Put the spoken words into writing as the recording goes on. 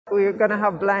we're going to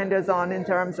have blinders on in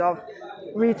terms of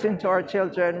reaching to our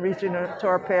children, reaching to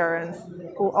our parents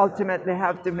who ultimately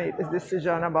have to make the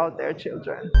decision about their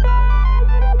children.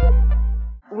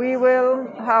 We will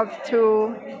have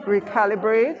to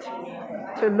recalibrate,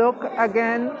 to look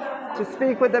again, to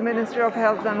speak with the Ministry of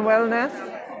Health and Wellness,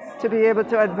 to be able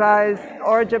to advise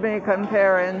our Jamaican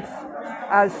parents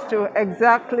as to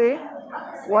exactly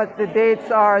what the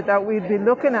dates are that we'd be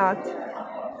looking at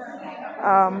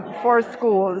for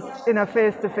schools in a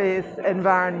face-to-face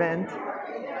environment.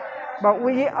 But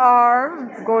we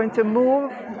are going to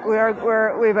move.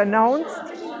 We've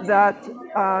announced that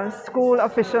school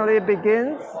officially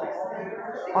begins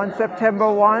on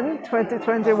September 1,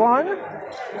 2021,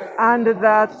 and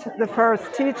that the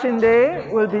first teaching day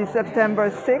will be September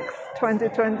 6,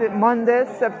 2020, Monday,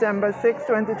 September 6,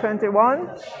 2021,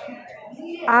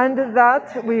 and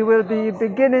that we will be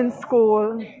beginning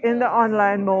school in the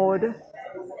online mode.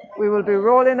 We will be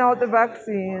rolling out the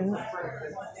vaccines.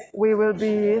 We will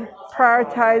be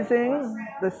prioritizing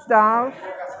the staff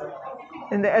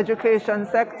in the education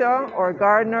sector, or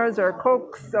gardeners, or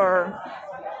cooks, or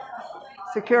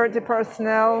security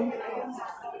personnel.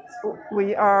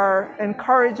 We are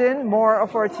encouraging more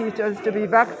of our teachers to be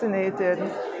vaccinated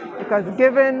because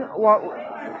given what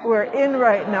we're in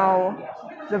right now,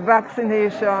 the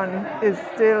vaccination is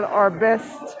still our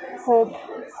best hope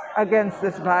against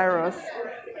this virus.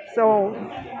 So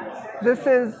this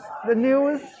is the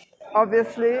news,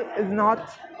 obviously, is not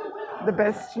the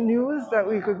best news that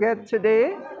we could get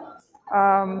today.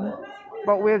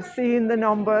 But we've seen the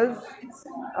numbers.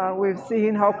 We've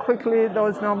seen how quickly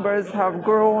those numbers have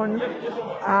grown.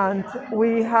 And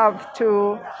we have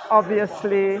to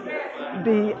obviously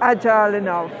be agile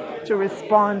enough to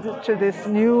respond to this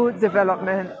new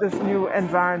development, this new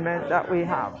environment that we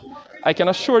have. I can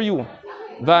assure you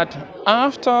that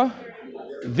after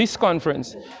this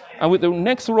conference and with the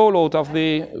next rollout of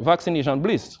the vaccination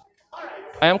list,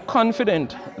 I am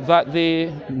confident that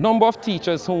the number of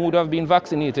teachers who would have been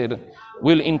vaccinated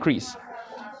will increase.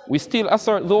 We still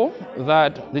assert, though,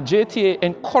 that the JTA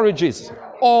encourages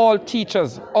all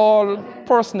teachers, all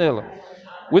personnel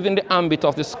within the ambit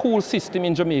of the school system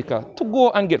in Jamaica to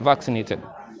go and get vaccinated.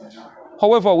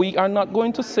 However, we are not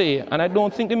going to say, and I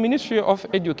don't think the Ministry of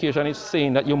Education is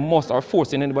saying that you must or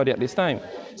forcing anybody at this time.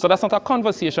 So that's not a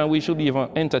conversation we should be even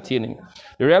entertaining.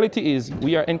 The reality is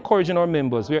we are encouraging our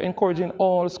members, we are encouraging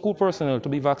all school personnel to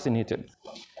be vaccinated.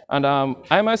 And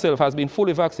I myself has been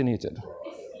fully vaccinated.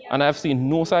 And I've seen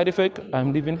no side effect.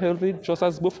 I'm living healthy just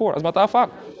as before. As a matter of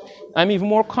fact, I'm even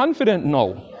more confident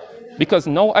now because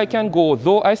now I can go,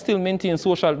 though I still maintain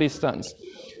social distance,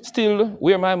 still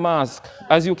wear my mask,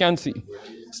 as you can see,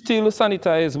 still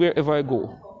sanitize wherever I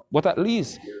go. But at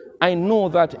least I know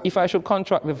that if I should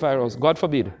contract the virus, God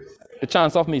forbid, the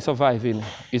chance of me surviving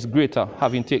is greater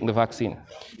having taken the vaccine.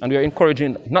 And we are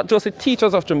encouraging not just the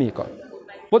teachers of Jamaica,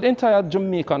 but the entire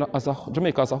Jamaica as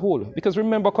a whole. Because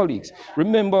remember, colleagues,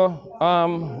 remember,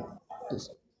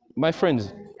 my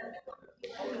friends,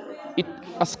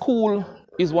 a school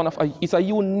is it's a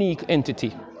unique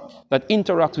entity that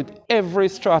interacts with every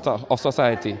strata of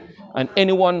society, and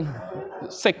any one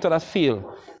sector that fails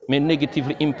may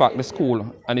negatively impact the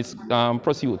school and its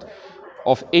pursuit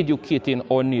of educating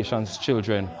our nation's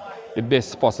children the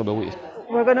best possible way.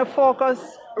 We're going to focus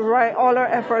all our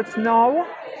efforts now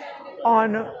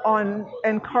on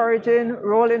encouraging,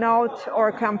 rolling out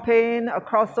our campaign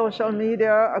across social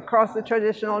media, across the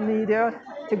traditional media,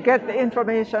 to get the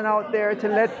information out there, to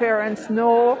let parents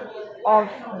know of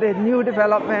the new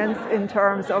developments in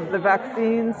terms of the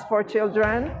vaccines for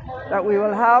children that we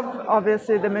will have.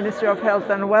 Obviously, the Ministry of Health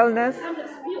and Wellness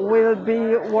will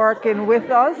be working with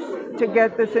us to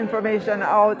get this information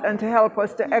out and to help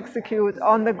us to execute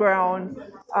on the ground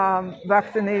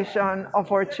vaccination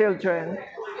of our children.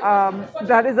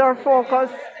 That is our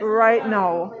focus right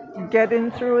now,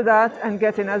 getting through that and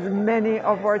getting as many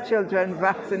of our children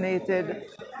vaccinated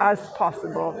as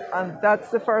possible. And that's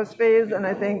the first phase, and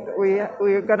I think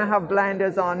we're going to have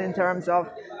blinders on in terms of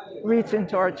reaching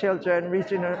to our children,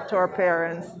 reaching to our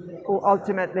parents who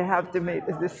ultimately have to make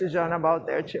the decision about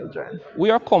their children.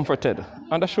 We are comforted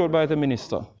and assured by the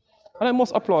minister, and I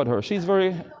must applaud her. She's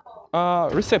very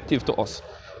receptive to us.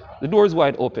 The door is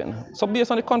wide open. So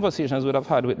based on the conversations we have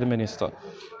had with the minister,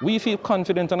 we feel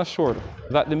confident and assured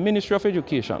that the Ministry of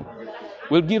Education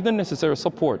will give the necessary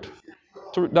support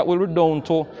that will redound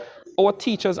to our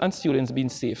teachers and students being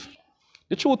safe.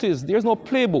 The truth is, there's no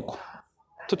playbook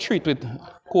to treat with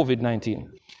COVID-19.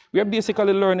 We are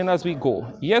basically learning as we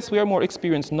go. Yes, we are more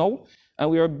experienced now,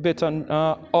 and we are better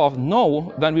off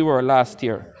now than we were last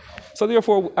year. So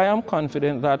therefore, I am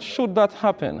confident that should that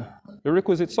happen, the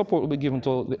requisite support will be given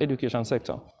to the education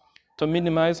sector to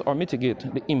minimize or mitigate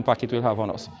the impact it will have on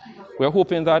us. We are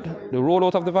hoping that the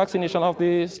rollout of the vaccination of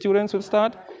the students will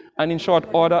start, and in short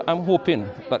order, I'm hoping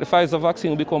that the Pfizer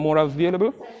vaccine will become more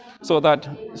available so that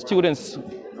students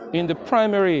in the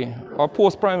primary or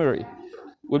post-primary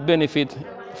would benefit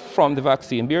from the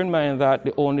vaccine. Bear in mind that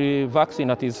the only vaccine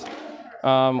that is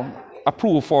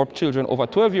approved for children over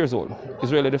 12 years old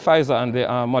is really the Pfizer and the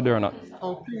Moderna.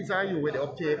 How pleased are you with the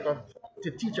uptake of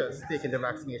the teachers taking the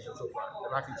vaccination so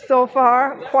far? So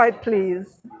far, quite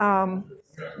pleased.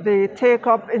 The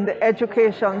take-up in the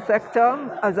education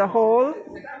sector as a whole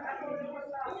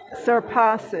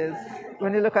surpasses,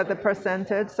 when you look at the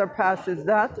percentage, surpasses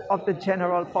that of the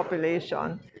general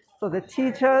population. So the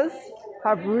teachers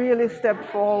have really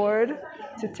stepped forward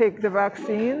to take the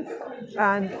vaccines,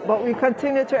 but we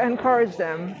continue to encourage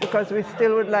them because we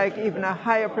still would like even a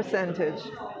higher percentage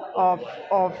of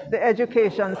the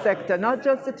education sector, not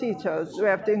just the teachers. We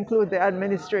have to include the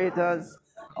administrators,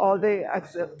 all the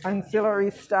ancillary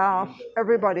staff,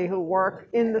 everybody who work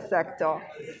in the sector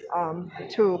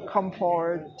to come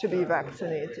forward to be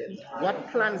vaccinated. What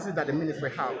plans is that the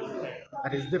ministry have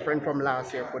that is different from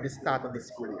last year for the start of the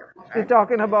school year? Right? You're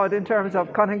talking about in terms of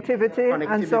connectivity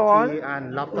and so on?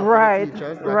 And laptop right, for the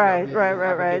teachers.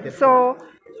 Right. So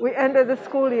we ended the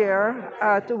school year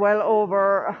at well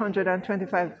over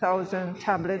 125,000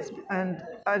 tablets and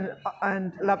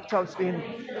laptops being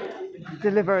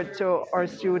delivered to our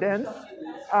students.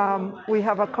 We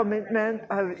have a commitment,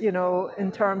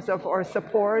 in terms of our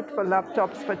support for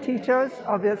laptops for teachers.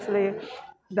 Obviously,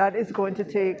 that is going to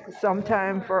take some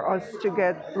time for us to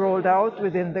get rolled out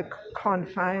within the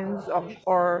confines of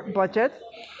our budget.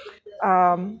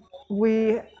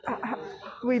 We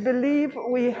believe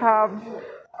we have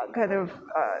a kind of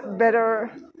better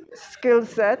skill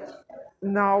set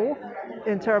now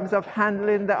in terms of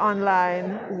handling the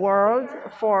online world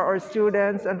for our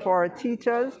students and for our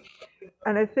teachers.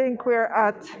 And I think we're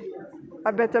at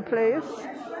a better place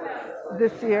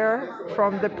this year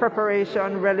from the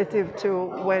preparation relative to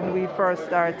when we first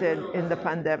started in the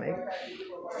pandemic.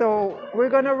 So we're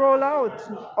going to roll out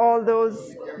all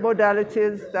those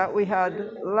modalities that we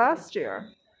had last year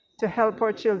to help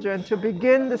our children to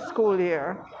begin the school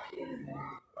year.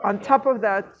 On top of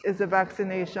that is the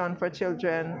vaccination for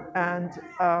children and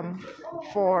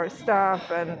for staff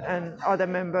and other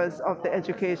members of the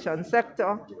education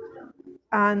sector.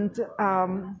 And,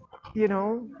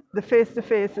 the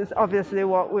face-to-face is obviously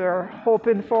what we're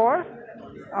hoping for,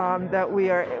 that we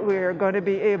are going to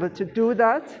be able to do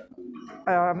that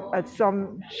at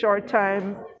some short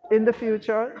time in the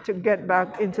future to get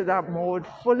back into that mode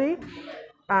fully.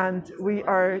 And we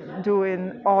are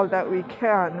doing all that we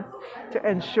can to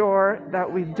ensure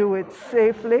that we do it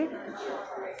safely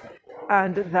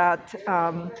and that,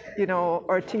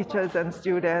 our teachers and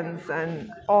students and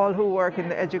all who work in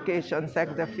the education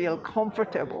sector feel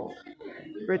comfortable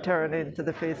returning to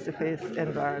the face-to-face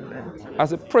environment.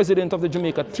 As a president of the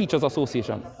Jamaica Teachers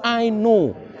Association, I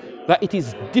know that it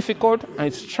is difficult and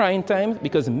it's trying times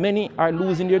because many are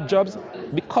losing their jobs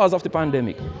because of the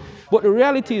pandemic. But the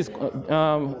reality is,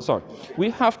 we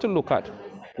have to look at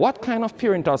what kind of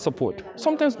parental support.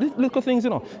 Sometimes little things,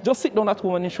 just sit down at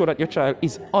home and ensure that your child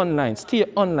is online, stay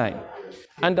online,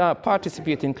 and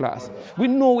participate in class. We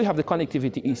know we have the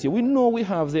connectivity issue. We know we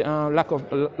have the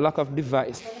lack of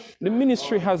device. The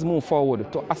ministry has moved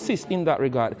forward to assist in that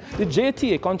regard. The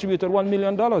JTA contributed $1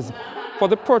 million for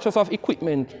the purchase of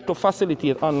equipment to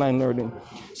facilitate online learning.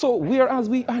 So whereas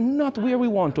we are not where we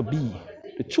want to be,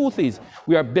 the truth is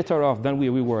we are better off than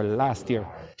where we were last year.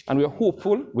 And we're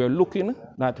hopeful, we're looking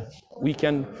that we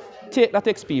can take that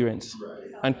experience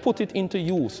and put it into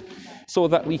use so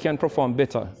that we can perform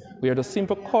better. We are just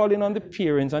simply calling on the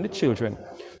parents and the children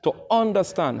to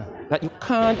understand that you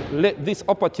can't let this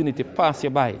opportunity pass you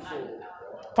by.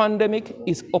 Pandemic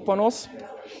is upon us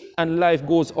and life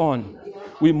goes on.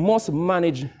 We must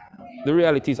manage the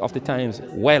realities of the times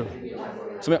well.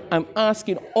 So I'm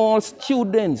asking all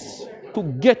students to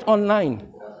get online.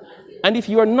 And if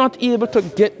you are not able to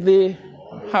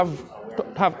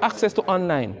have access to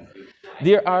online,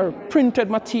 there are printed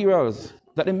materials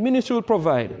that the ministry will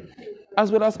provide,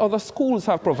 as well as other schools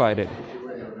have provided.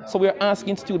 So we are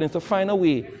asking students to find a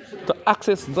way to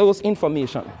access those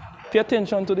information. Pay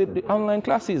attention to the online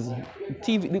classes,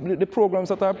 the programs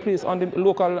that are placed on the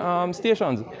local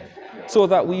stations, so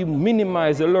that we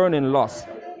minimize the learning loss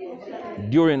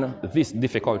during this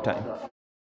difficult time.